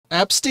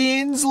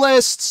Epstein's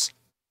lists,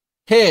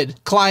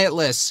 client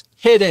lists,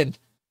 hidden.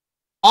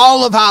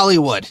 All of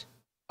Hollywood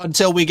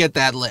until we get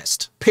that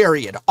list.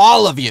 Period.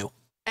 All of you.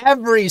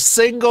 Every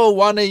single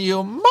one of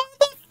you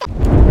motherfuckers.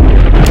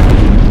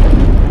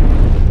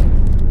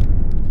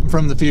 I'm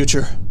from the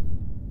future.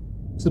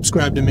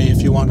 Subscribe to me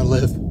if you want to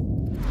live.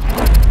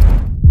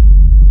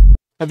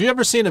 Have you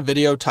ever seen a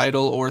video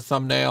title or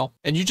thumbnail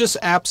and you just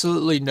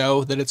absolutely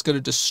know that it's going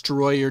to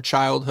destroy your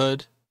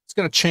childhood? It's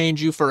going to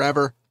change you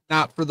forever,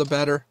 not for the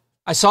better.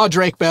 I saw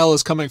Drake Bell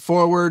is coming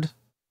forward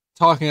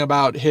talking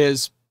about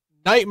his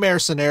nightmare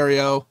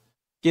scenario,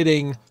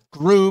 getting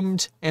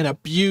groomed and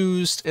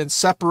abused and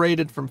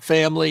separated from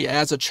family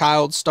as a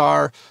child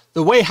star,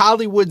 the way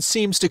Hollywood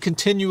seems to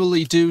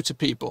continually do to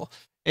people.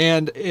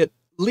 And it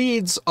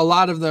leads a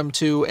lot of them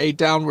to a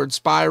downward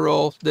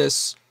spiral,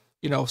 this,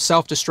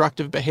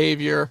 self-destructive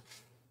behavior.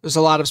 There's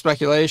a lot of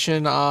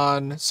speculation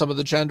on some of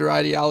the gender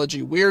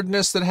ideology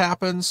weirdness that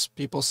happens.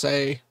 People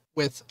say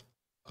with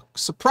a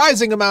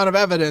surprising amount of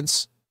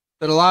evidence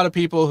that a lot of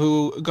people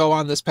who go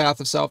on this path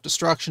of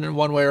self-destruction in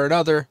one way or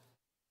another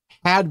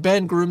had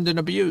been groomed and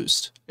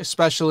abused,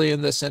 especially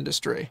in this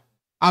industry.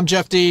 I'm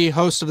Jeff D.,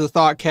 host of the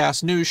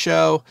THOUGHTCAST news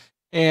show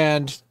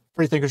and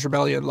Freethinkers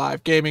Rebellion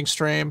live gaming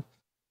stream.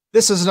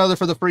 This is another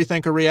for the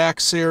Freethinker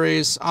React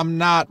series. I'm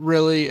not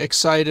really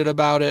excited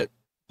about it,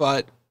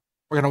 but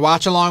we're going to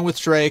watch along with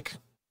Drake,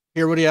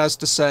 hear what he has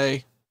to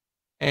say,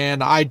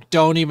 and I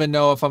don't even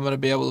know if I'm going to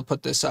be able to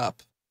put this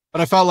up.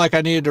 But I felt like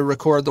I needed to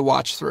record the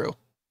watch through.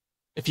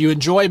 If you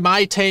enjoy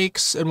my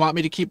takes and want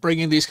me to keep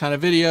bringing these kind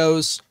of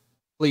videos,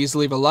 please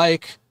leave a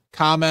like,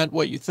 comment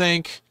what you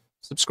think,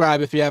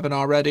 subscribe if you haven't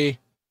already,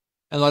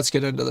 and let's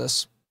get into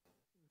this.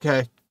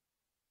 Okay.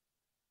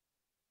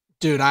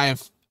 Dude, I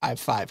have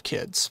 5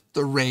 kids.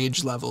 The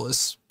rage level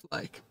is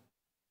like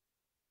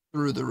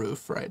through the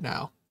roof right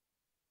now.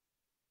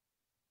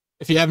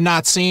 If you have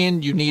not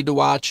seen, you need to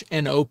watch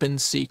An Open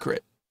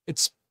Secret.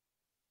 It's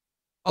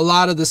a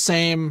lot of the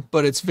same,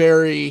 but it's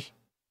very...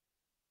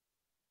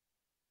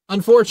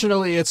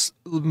 Unfortunately, it's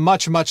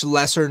much, much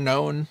lesser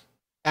known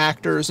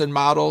actors and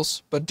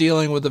models, but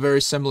dealing with a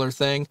very similar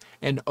thing.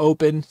 An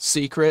Open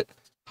Secret.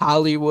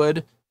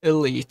 Hollywood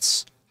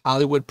elites,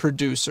 Hollywood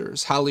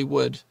producers,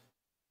 Hollywood,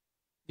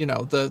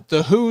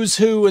 the who's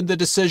who and the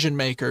decision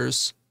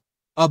makers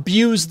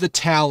abuse the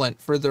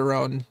talent for their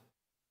own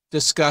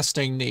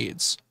disgusting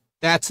needs.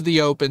 That's the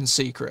open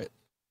secret.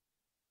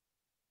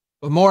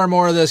 But more and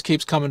more of this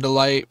keeps coming to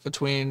light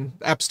between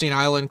Epstein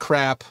Island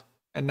crap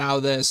and now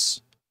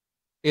this.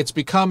 It's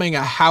becoming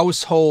a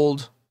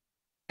household,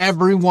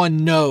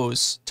 everyone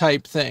knows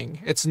type thing.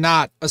 It's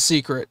not a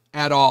secret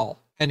at all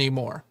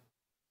anymore.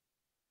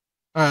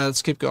 All right,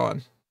 let's keep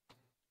going.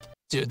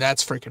 Dude,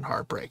 that's freaking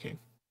heartbreaking.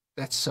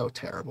 That's so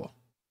terrible.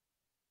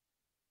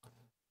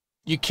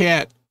 You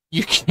can't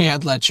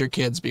let your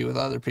kids be with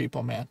other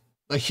people, man.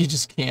 Like, you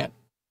just can't.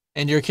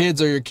 And your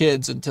kids are your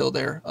kids until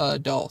they're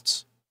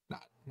adults.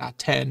 Not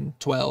 10,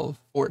 12,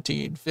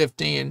 14,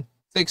 15,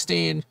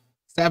 16,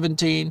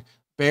 17,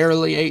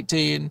 barely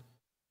 18.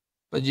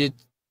 But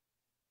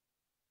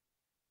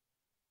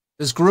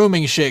this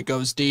grooming shit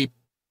goes deep,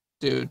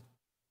 dude.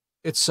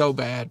 It's so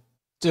bad.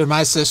 Dude,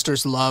 my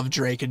sisters love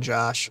Drake and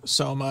Josh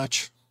so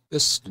much.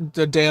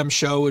 The damn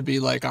show would be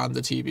like on the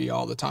TV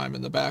all the time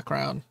in the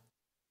background.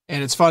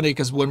 And it's funny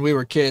because when we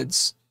were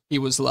kids, he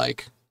was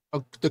like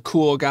the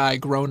cool guy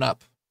grown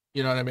up.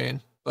 You know what I mean?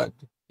 But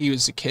he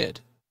was a kid.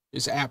 He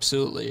was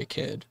absolutely a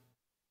kid.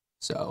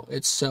 So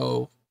it's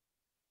so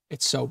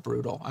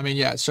brutal. I mean,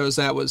 yeah, it shows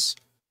that was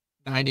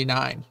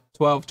 99,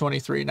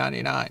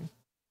 12/23/99.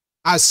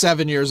 I was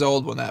 7 years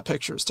old when that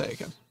picture was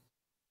taken.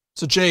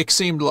 So Jake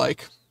seemed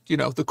like,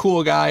 the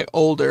cool guy,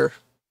 older.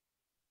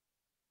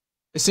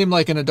 It seemed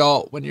like an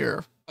adult when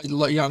you're a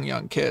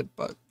young kid,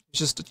 but he's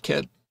just a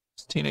kid,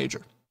 he's a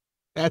teenager.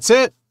 That's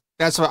it.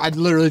 That's what I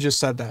literally just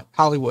said that.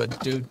 Hollywood,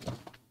 dude.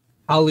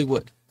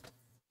 Hollywood.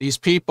 These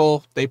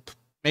people, they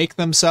make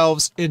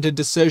themselves into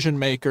decision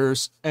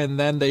makers, and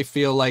then they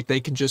feel like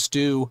they can just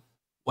do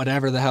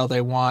whatever the hell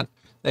they want.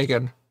 They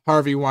can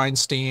Harvey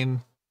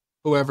Weinstein,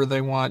 whoever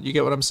they want. You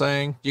get what I'm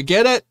saying? You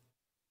get it?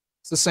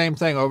 It's the same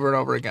thing over and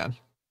over again.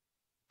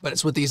 But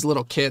it's with these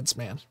little kids,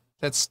 man.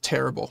 That's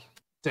terrible.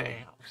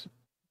 Damn.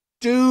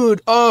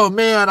 Dude, oh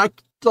man,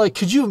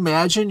 could you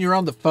imagine you're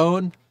on the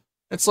phone?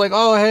 It's like,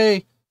 oh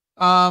hey,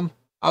 I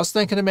was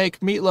thinking to make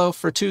meatloaf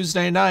for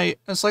Tuesday night.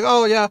 It's like,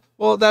 oh yeah,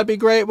 well that'd be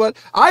great, but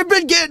I've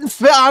been getting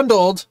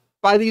fondled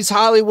by these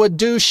Hollywood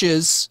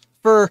douches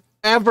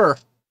forever.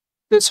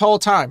 This whole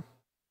time.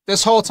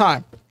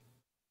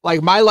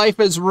 Like, my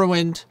life is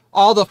ruined.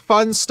 All the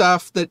fun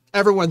stuff that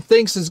everyone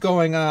thinks is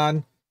going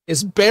on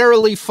is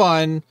barely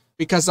fun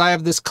because I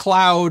have this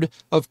cloud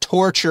of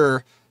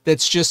torture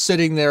that's just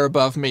sitting there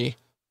above me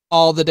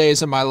all the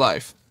days of my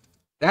life.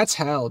 That's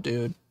hell,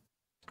 dude.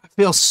 I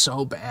feel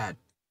so bad.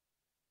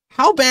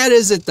 How bad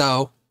is it,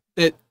 though,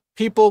 that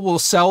people will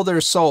sell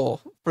their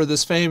soul for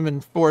this fame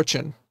and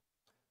fortune,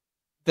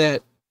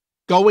 that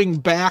going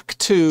back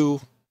to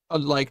a,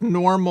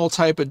 normal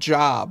type of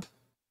job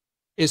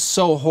is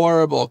so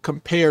horrible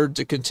compared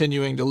to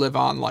continuing to live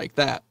on like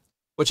that.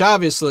 Which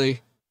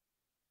obviously,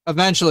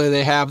 eventually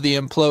they have the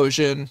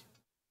implosion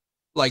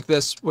like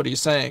this, what are you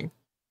saying?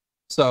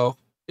 So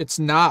it's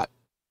not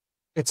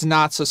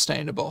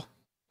sustainable,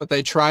 but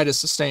they try to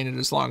sustain it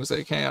as long as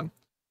they can.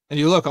 And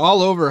you look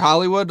all over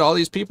Hollywood, all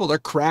these people, they're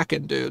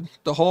cracking, dude.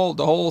 The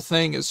whole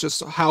thing is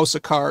just a house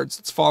of cards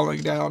that's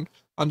falling down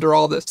under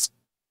all this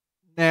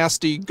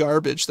nasty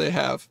garbage they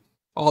have.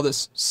 All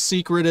this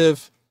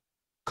secretive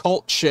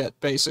cult shit,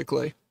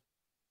 basically.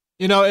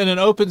 You know, in an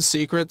open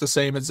secret, the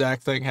same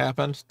exact thing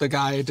happened. The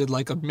guy did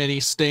like a mini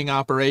sting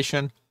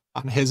operation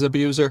on his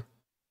abuser.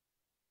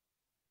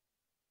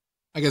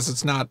 I guess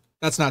that's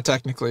not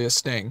technically a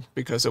sting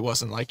because it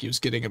wasn't like he was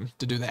getting him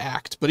to do the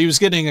act, but he was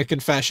getting a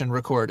confession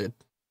recorded.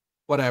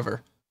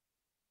 Whatever.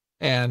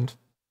 And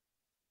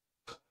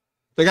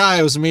the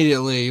guy was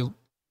immediately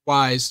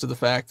wise to the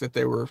fact that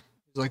they were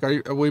like,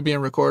 are we being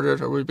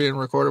recorded? Are we being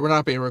recorded? We're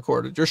not being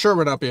recorded. You're sure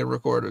we're not being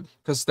recorded?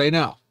 Because they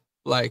know,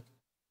 like,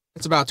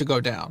 it's about to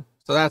go down.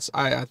 So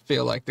I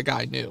feel like the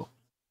guy knew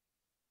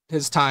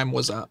his time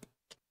was up.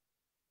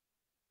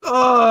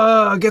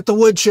 Get the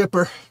wood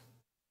chipper.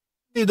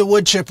 Need the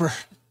wood chipper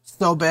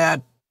so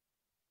bad.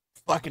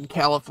 Fucking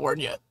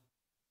California.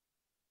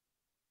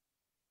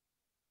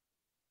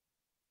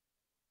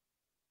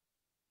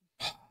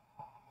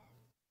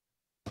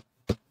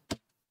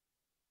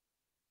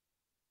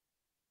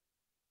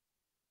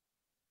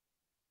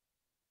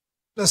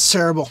 That's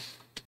terrible.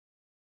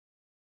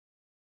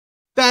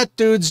 That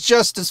dude's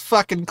just as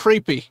fucking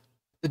creepy.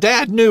 The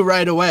dad knew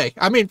right away.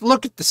 I mean,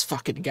 look at this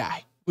fucking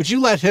guy. Would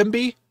you let him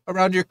be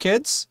around your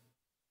kids?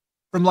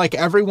 From like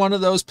every one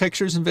of those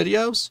pictures and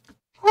videos?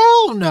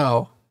 Hell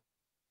no.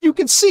 You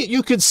can see it.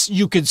 You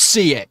could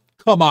see it.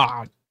 Come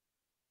on.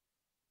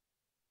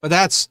 But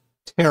that's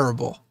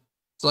terrible.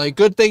 It's like,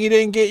 good thing he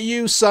didn't get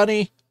you,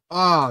 Sonny.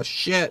 Oh,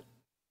 shit.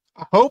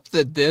 I hope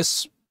that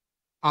this,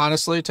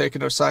 honestly,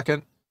 taking a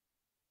second,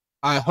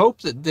 I hope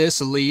that this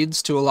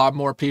leads to a lot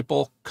more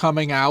people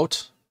coming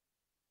out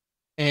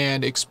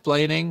and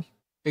explaining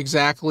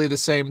exactly the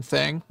same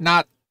thing.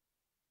 Not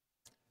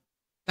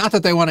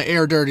that they want to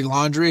air dirty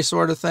laundry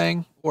sort of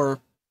thing or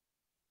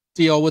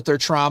deal with their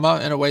trauma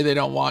in a way they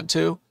don't want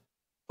to.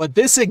 But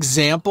this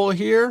example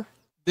here,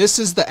 this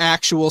is the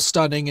actual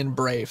stunning and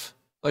brave.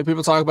 Like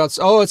people talk about,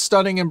 oh, it's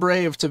stunning and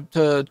brave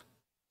to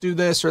do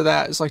this or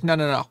that. It's like,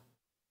 no.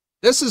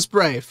 This is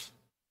brave.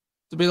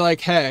 To be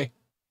like, hey,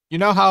 you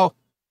know how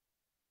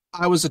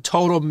I was a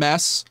total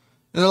mess?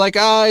 And they're like,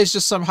 he's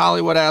just some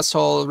Hollywood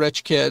asshole,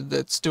 rich kid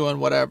that's doing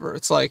whatever.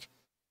 It's like,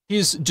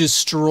 he's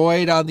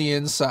destroyed on the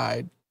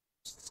inside,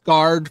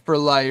 scarred for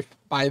life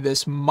by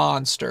this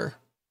monster,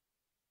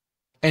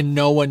 and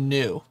no one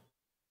knew.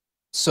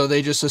 So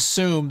they just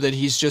assume that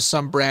he's just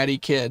some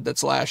bratty kid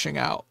that's lashing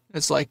out.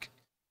 It's like,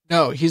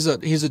 no, he's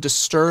a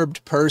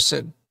disturbed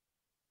person,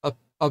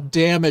 a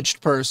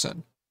damaged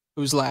person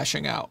who's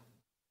lashing out.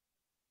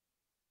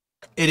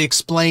 It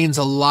explains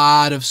a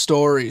lot of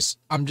stories.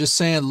 I'm just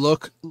saying,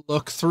 look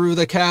through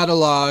the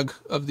catalog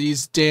of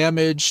these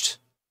damaged,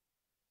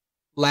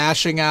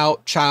 lashing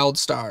out child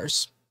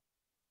stars.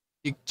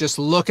 You just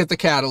look at the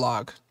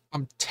catalog.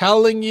 I'm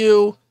telling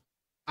you,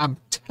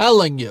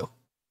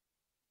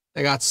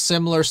 they got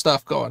similar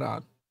stuff going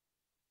on.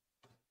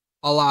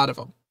 A lot of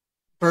them.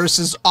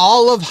 Versus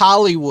all of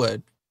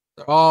Hollywood.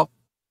 They're all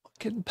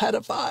fucking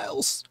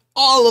pedophiles.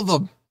 All of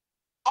them.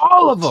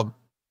 All of them.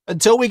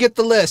 Until we get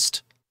the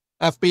list.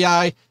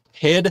 FBI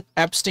hid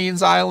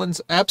Epstein's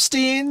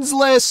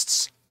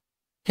lists.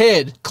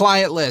 Hid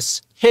client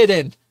lists.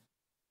 Hidden.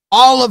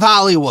 All of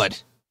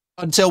Hollywood.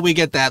 Until we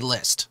get that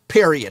list.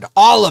 Period.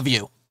 All of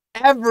you.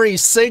 Every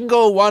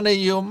single one of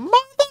you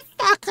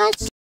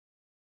motherfuckers.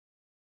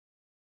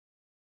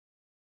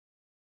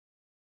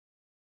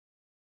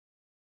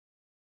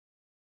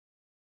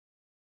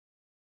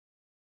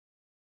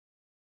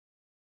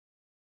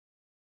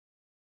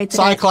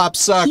 Cyclops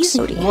sucks.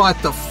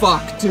 What the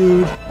fuck,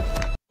 dude?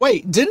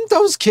 Wait, didn't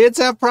those kids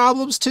have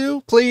problems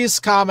too? Please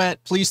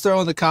comment. Please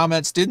throw in the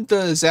comments. Didn't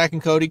the Zach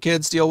and Cody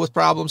kids deal with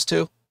problems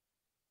too?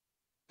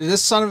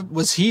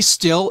 Was he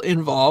still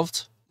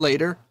involved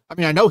later? I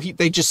mean, I know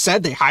they just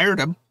said they hired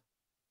him.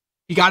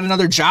 He got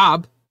another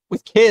job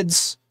with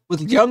kids,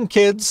 with young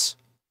kids.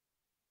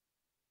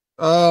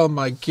 Oh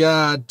my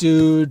God,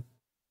 dude.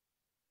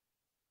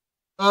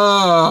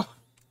 No.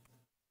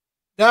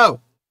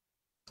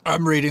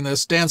 I'm reading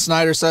this. Dan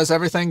Snyder says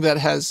everything that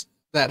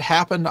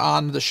happened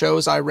on the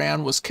shows I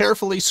ran was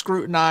carefully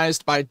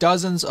scrutinized by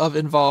dozens of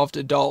involved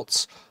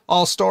adults.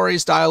 All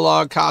stories,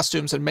 dialogue,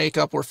 costumes, and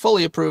makeup were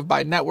fully approved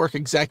by network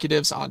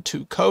executives on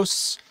 2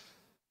 coasts.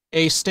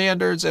 A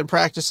standards and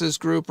practices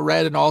group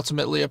read and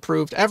ultimately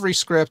approved every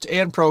script,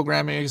 and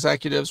programming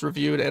executives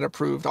reviewed and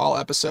approved all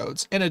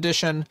episodes. In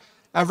addition,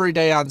 every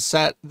day on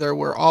set, there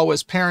were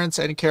always parents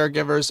and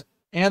caregivers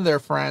and their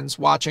friends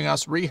watching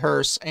us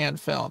rehearse and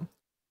film.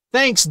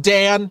 Thanks,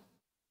 Dan.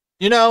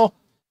 You know,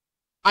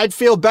 I'd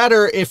feel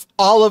better if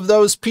all of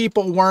those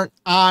people weren't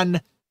on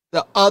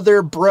the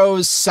other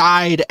bro's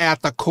side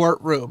at the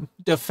courtroom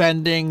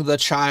defending the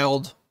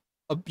child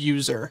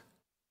abuser.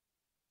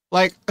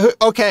 Like,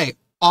 okay,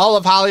 all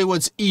of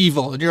Hollywood's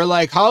evil, and you're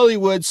like,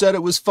 Hollywood said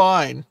it was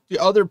fine. The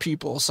other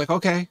people, it's like,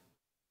 okay.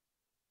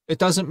 It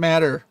doesn't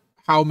matter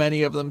how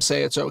many of them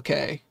say it's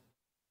okay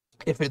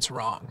if it's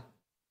wrong.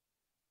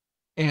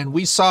 And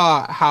we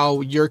saw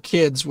how your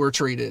kids were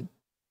treated.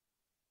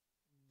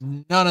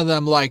 None of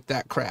them liked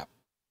that crap.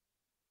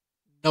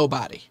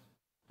 Nobody.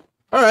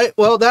 All right,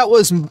 well, that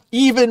was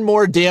even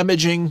more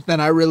damaging than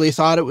I really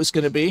thought it was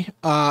going to be.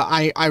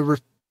 I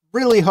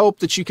really hope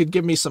that you could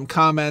give me some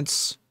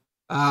comments.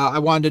 I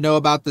wanted to know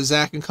about the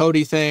Zach and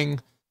Cody thing.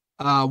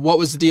 What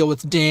was the deal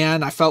with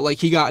Dan? I felt like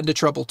he got into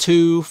trouble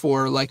too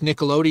for like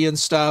Nickelodeon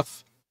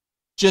stuff.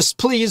 Just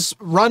please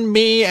run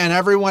me and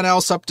everyone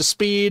else up to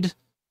speed.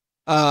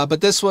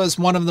 But this was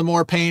one of the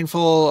more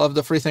painful of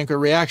the Freethinker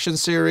reaction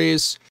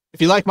series.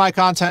 If you like my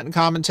content and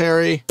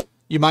commentary,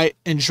 you might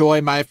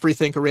enjoy my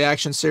Freethinker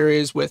reaction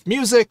series with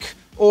music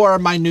or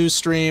my news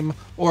stream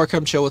or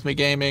come chill with me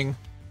gaming.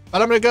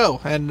 But I'm going to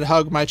go and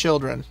hug my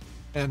children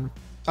and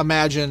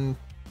imagine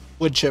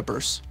wood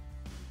chippers.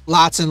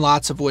 Lots and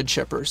lots of wood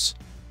chippers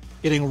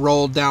getting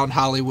rolled down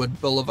Hollywood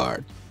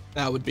Boulevard.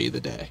 That would be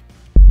the day.